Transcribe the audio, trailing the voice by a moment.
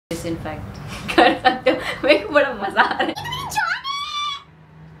Disinfect कर सकते हो। मेरे को बड़ा मजा आ रहा है।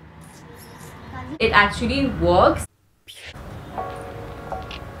 It actually works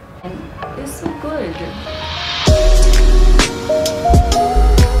and it's so good.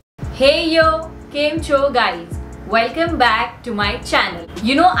 Hey yo, came cho guys. Welcome back to my channel.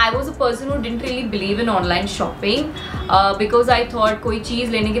 You know, I was a person who didn't really believe in online shopping because I thought कोई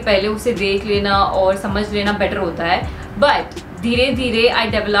चीज़ लेने के पहले उसे देख लेना और समझ लेना better होता है. But धीरे धीरे I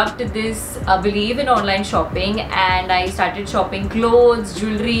developed this belief in online shopping and I started shopping clothes,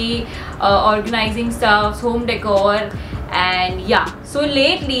 jewelry, organizing stuff, home decor, and yeah. So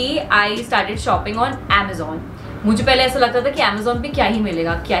lately I started shopping on Amazon. मुझे पहले ऐसा लगता था कि Amazon पे क्या ही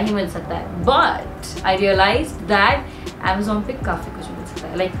मिलेगा, क्या ही मिल सकता है, but I realized that Amazon पे काफ़ी कुछ मिल सकता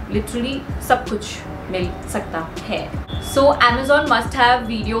है, like literally सब कुछ मिल सकता है. So Amazon must-have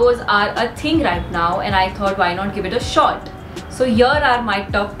videos are a thing right now and I thought why not give it a shot. So here are my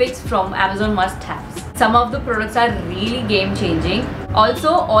top picks from Amazon must-haves. Some of the products are really game-changing. Also,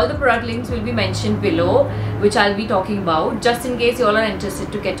 all the product links will be mentioned below, which I'll be talking about, just in case you all are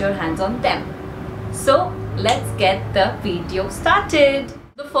interested to get your hands on them. So let's get the video started.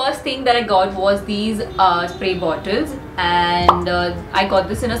 The first thing that I got was these spray bottles, and I got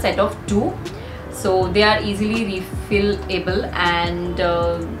this in a set of 2. So they are easily refillable, and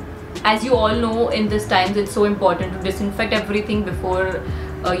as you all know, in this times it's so important to disinfect everything before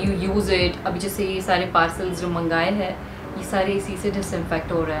you use it. अभी जैसे ये सारे parcels जो मंगाए हैं, ये सारे इसी से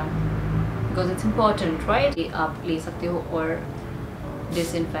disinfect हो रहे हैं because it's important, right? ये आप ले सकते हो और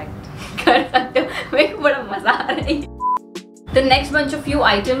disinfect कर सकते हो. मेरे को बड़ा मजा आ रहा है. The next bunch of few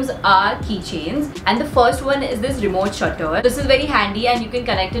items are keychains, and the first one is this remote shutter. This is very handy and you can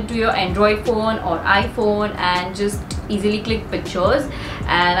connect it to your Android phone or iPhone and just easily click pictures.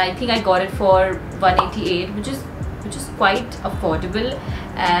 And I think I got it for 188, which is quite affordable,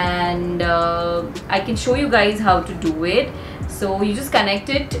 and I can show you guys how to do it. So you just connect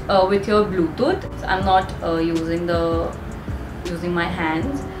it with your Bluetooth. So I'm not using my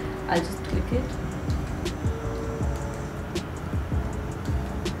hands. I'll just click it.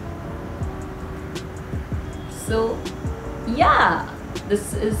 So yeah,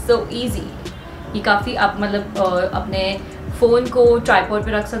 this is so easy. ये काफ़ी आप मतलब अपने phone को tripod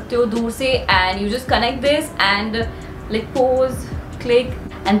पे रख सकते हो दूर से, and you just connect this and like pose, click,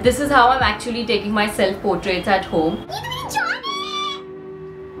 and this is how I'm actually taking my self portraits at home.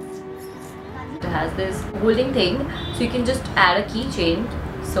 It has this holding thing, so you can just add a keychain,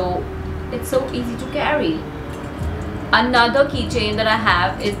 so it's so easy to carry. Another keychain that I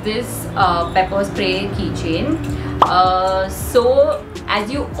have is this pepper spray keychain. So as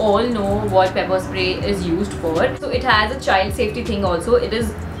you all know what pepper spray is used for, so it has a child safety thing also. It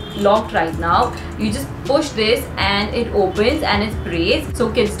is locked right now. You just push this and it opens and it sprays, so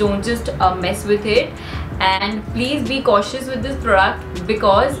kids don't just mess with it. And please be cautious with this product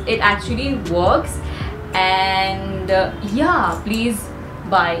because it actually works. And yeah, please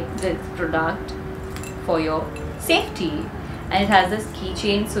buy this product for your safety. And it has this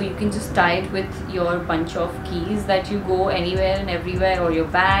keychain, so you can just tie it with your bunch of keys that you go anywhere and everywhere, or your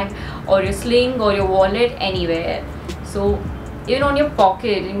bag or your sling or your wallet, anywhere. So even on your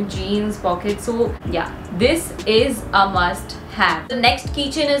pocket, in jeans pocket. So yeah, this is a must have. The next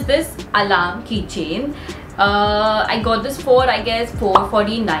keychain is this alarm keychain. I got this for I guess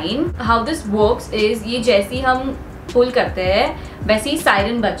 449. How this works is ये जैसे ही हम pull करते हैं वैसे ही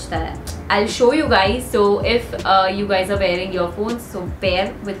siren बजता है. I'll show you guys. So if you guys are wearing earphones, so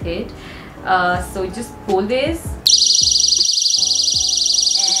pair with it. So just pull this,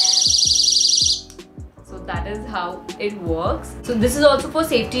 and so that is how it works. So this is also for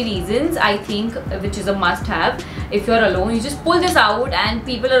safety reasons, I think, which is a must-have. If you're alone, you just pull this out, and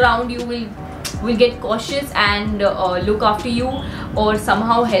people around you will get cautious and look after you or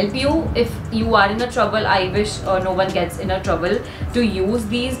somehow help you if you are in a trouble. I wish no one gets in a trouble to use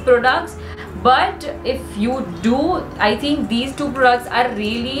these products, but if you do, I think these 2 products are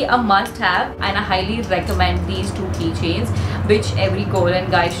really a must-have, and I highly recommend these 2 keychains, which every girl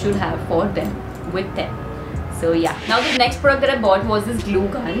and guy should have for them, with them. So yeah, now the next product that I bought was this glue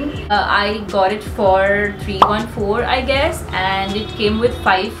gun. I got it for 314 I guess, and it came with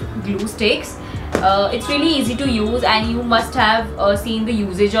 5 glue sticks. It's really easy to use, and you must have seen the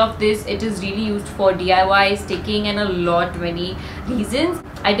usage of this. It is really used for DIY, sticking, and many reasons.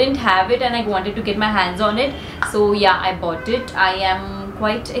 I didn't have it and I wanted to get my hands on it, so yeah, I bought it. I am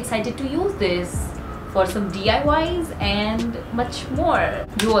quite excited to use this for some DIYs and much more.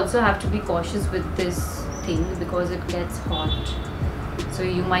 You also have to be cautious with this thing because it gets hot, so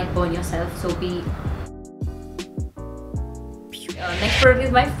you might burn yourself, so be Next product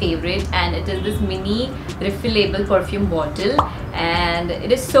is my favorite, and it is this mini refillable perfume bottle, and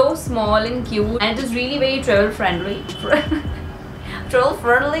it is so small and cute, and it is really very travel friendly. Travel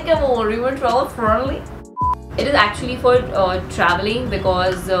friendly, come on, even travel friendly. It is actually for traveling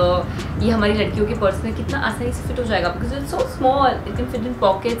because ये हमारी लड़कियों के purse में कितना आसानी से fit हो जाएगा because it's so small. It can fit in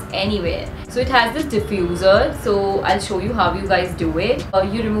pockets anywhere. So it has this diffuser. So I'll show you how you guys do it.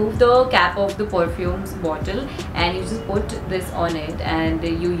 You remove the cap of the perfume's bottle and you just put this on it and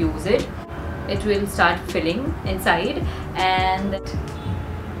you use it. It will start filling inside and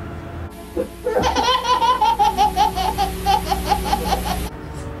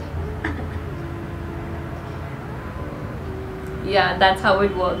yeah, that's how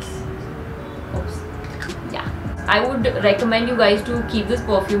it works. Oops. Yeah, I would recommend you guys to keep this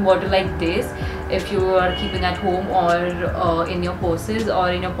perfume bottle like this if you are keeping at home or in your purses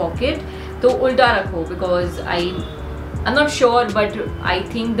or in your pocket. So ulta rakho because I'm not sure, but I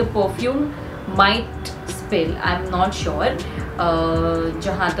think the perfume might spill. I'm not sure.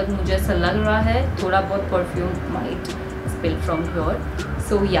 जहाँ तक मुझे ऐसा लग रहा है थोड़ा बहुत perfume might spill from here.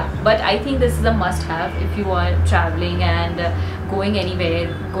 So yeah, but I think this is a must-have if you are traveling and going anywhere,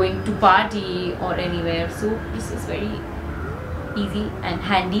 going to party or anywhere. So this is very easy and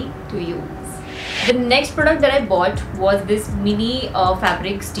handy to use. The next product that I bought was this mini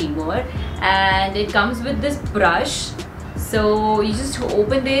fabric steamer, and it comes with this brush. So you just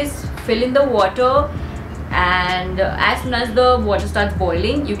open this, fill in the water, and as soon as the water starts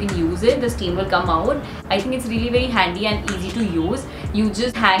boiling you can use it. The steam will come out. I think it's really very handy and easy to use. You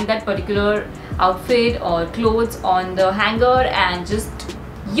just hang that particular outfit or clothes on the hanger and just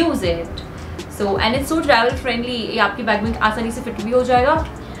use it. So and it's so travel friendly. ये आपकी bag में आसानी से fit भी हो जाएगा.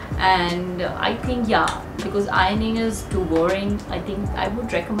 And I think yeah, because ironing is too boring, I think I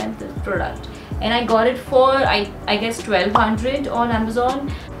would recommend this product. And I got it for I guess 1200 on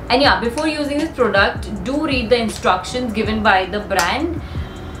Amazon. And yeah, before using this product, do read the instructions given by the brand.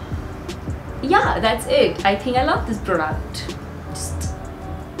 Yeah, that's it. I think I love this product. Just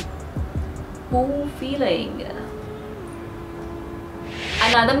cool feeling.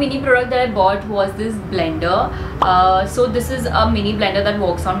 Another mini product that I bought was this blender. So this is a mini blender that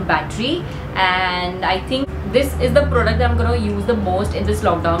works on battery, and I think this is the product that I'm gonna use the most in this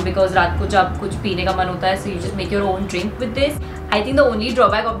lockdown because रात को जब कुछ पीने का मन होता है, so you just make your own drink with this. I think the only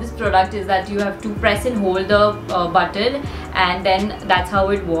drawback of this product is that you have to press and hold the button, and then that's how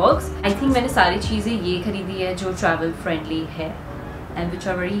it works. I think मैंने सारी चीज़ें ये खरीदी है जो travel friendly है and which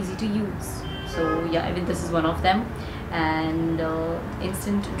are very easy to use. So yeah, even this is one of them, and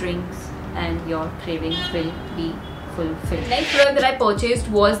instant drinks and your cravings will be fulfilled. Next product that I purchased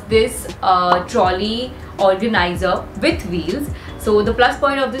was this trolley organizer with wheels. So the plus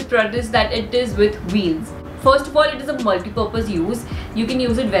point of this product is that it is with wheels. First of all, it is a multi-purpose use. You can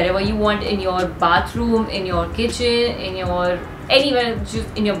use it wherever you want, in your bathroom, in your kitchen, in your anywhere,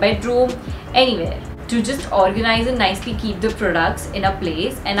 just in your bedroom, anywhere, to just organize and nicely keep the products in a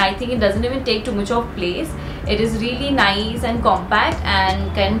place. And I think it doesn't even take too much of place. It is really nice and compact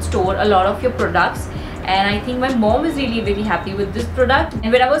and can store a lot of your products. And I think my mom is really very happy with this product.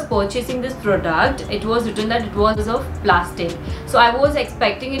 And when I was purchasing this product, it was written that it was of plastic. So I was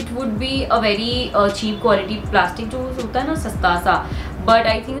expecting it would be a very cheap quality plastic, जो होता है ना सस्ता सा. But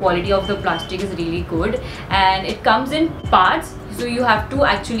I think the quality of the plastic is really good, and it comes in parts. So you have to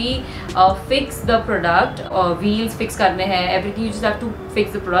actually fix the product. Wheels fix करने हैं, everything you just have to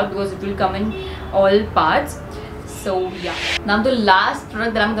fix the product because it will come in all parts. So yeah, now the last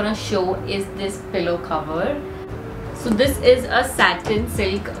product that I'm gonna show is this pillow cover. So this is a satin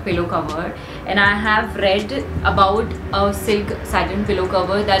silk pillow cover, and I have read about a silk satin pillow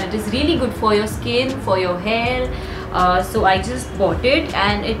cover that it is really good for your skin, for your hair. So I just bought it,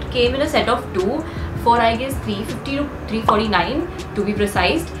 and it came in a set of 2 for I guess 350 to 349 to be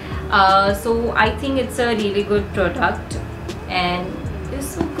precise. So I think it's a really good product and it's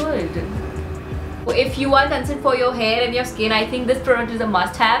so good. If you are concerned for your hair and your skin, I think this product is a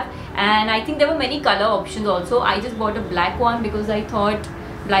must-have. And I think there were many color options also. I just bought a black one because I thought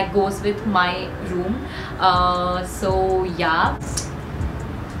black goes with my room. So yeah.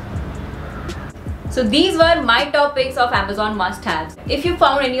 So these were my top picks of Amazon must-haves. If you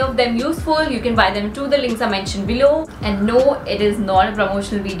found any of them useful, you can buy them through the links I mentioned below. And no, it is not a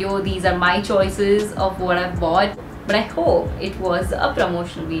promotional video. These are my choices of what I've bought. But I hope it was a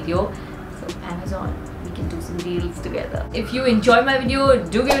promotional video. So Amazon, we can do some deals together. If you enjoyed my video,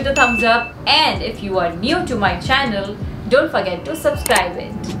 do give it a thumbs up. And if you are new to my channel, don't forget to subscribe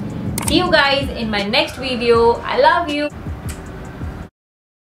it. See you guys in my next video. I love you.